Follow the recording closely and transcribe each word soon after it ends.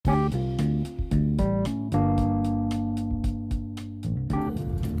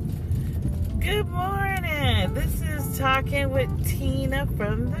Good morning. This is Talking with Tina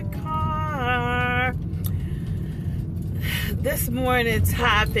from the car. This morning's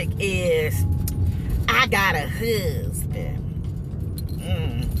topic is, I got a husband.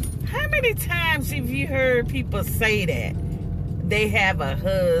 How many times have you heard people say that? They have a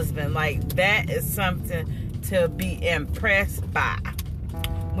husband. Like, that is something to be impressed by.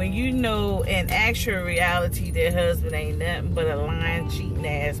 When you know in actual reality their husband ain't nothing but a lying, cheating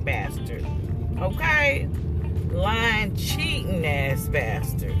ass bastard. Okay? Lying, cheating ass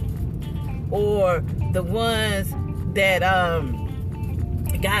bastard. Or the ones that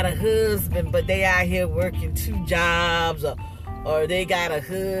got a husband but they out here working 2 jobs, or they got a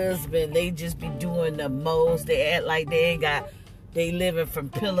husband, they just be doing the most. They act like they living from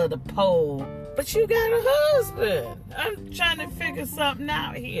pillar to pole. But you got a husband. I'm trying to figure something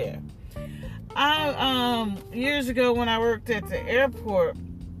out here. Years ago when I worked at the airport,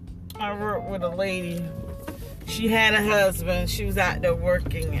 I worked with a lady. She had a husband. She was out there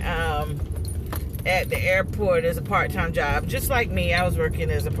working at the airport as a part-time job. Just like me, I was working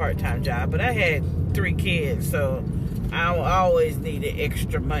as a part-time job. But I had 3 kids, so I always needed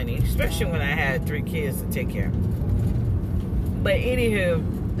extra money, especially when I had 3 kids to take care of. But anywho,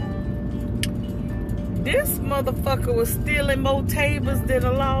 this motherfucker was stealing more tables than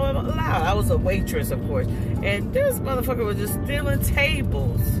the law allowed. I was a waitress, of course. And this motherfucker was just stealing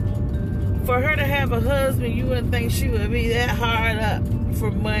tables. For her to have a husband, you wouldn't think she would be that hard up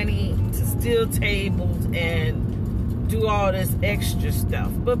for money to steal tables and do all this extra stuff.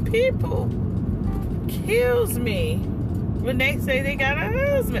 But people kills me when they say they got a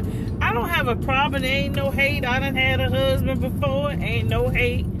husband. I don't have a problem. There ain't no hate. I done had a husband before. Ain't no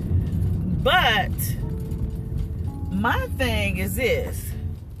hate. But my thing is this: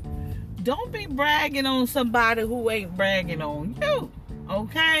 don't be bragging on somebody who ain't bragging on you,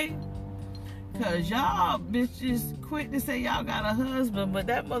 okay? Because y'all bitches quick to say y'all got a husband, but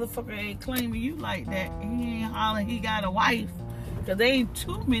that motherfucker ain't claiming you like that. He ain't hollering he got a wife. Because there ain't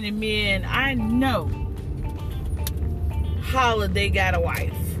too many men I know holler they got a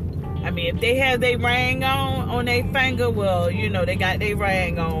wife. I mean, if they have their ring on their finger, well, you know, they got their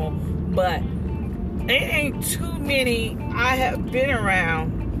ring on. But it ain't too many I have been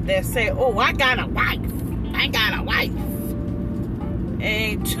around that say, oh, I got a wife. I got a wife.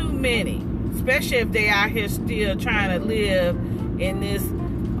 Ain't too many. Especially if they out here still trying to live in this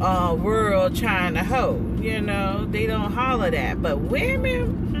world trying to hoe. You know, they don't holler that. But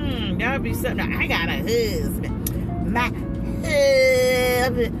women, y'all be something. I got a husband. My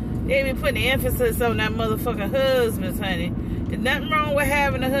husband. They be putting the emphasis on that motherfucking husband, honey. There's nothing wrong with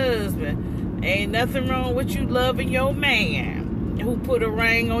having a husband. Ain't nothing wrong with you loving your man who put a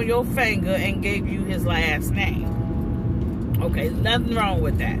ring on your finger and gave you his last name. Okay, nothing wrong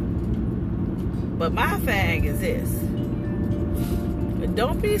with that. But my thing is this: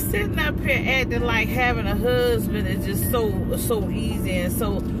 don't be sitting up here acting like having a husband is just so easy and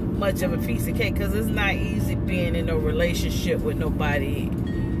so much of a piece of cake, because it's not easy being in a relationship with nobody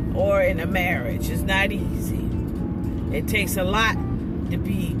or in a marriage. It's not easy. It takes a lot to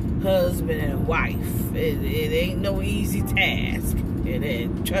be husband and wife. It ain't no easy task. It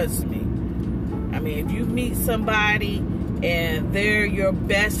ain't, trust me. I mean, if you meet somebody and they're your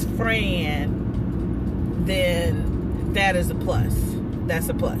best friend, then that is a plus. That's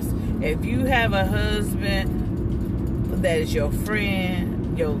a plus. If you have a husband that is your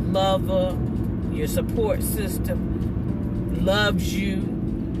friend, your lover, your support system, loves you,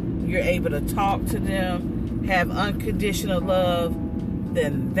 you're able to talk to them, have unconditional love,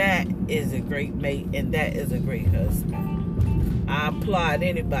 then that is a great mate and that is a great husband. I applaud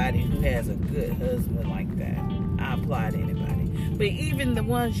anybody who has a good husband like that. I applaud anybody. But even the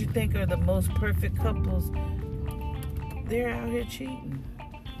ones you think are the most perfect couples, they're out here cheating.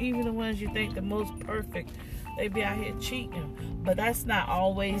 Even the ones you think the most perfect, they be out here cheating. But that's not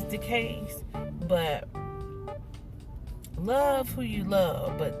always the case. But love who you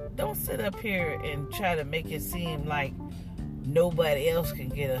love. But don't sit up here and try to make it seem like nobody else can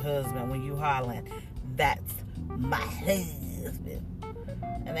get a husband when you hollering, that's my husband.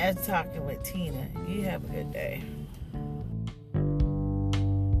 And that's Talking with Tina. You have a good day.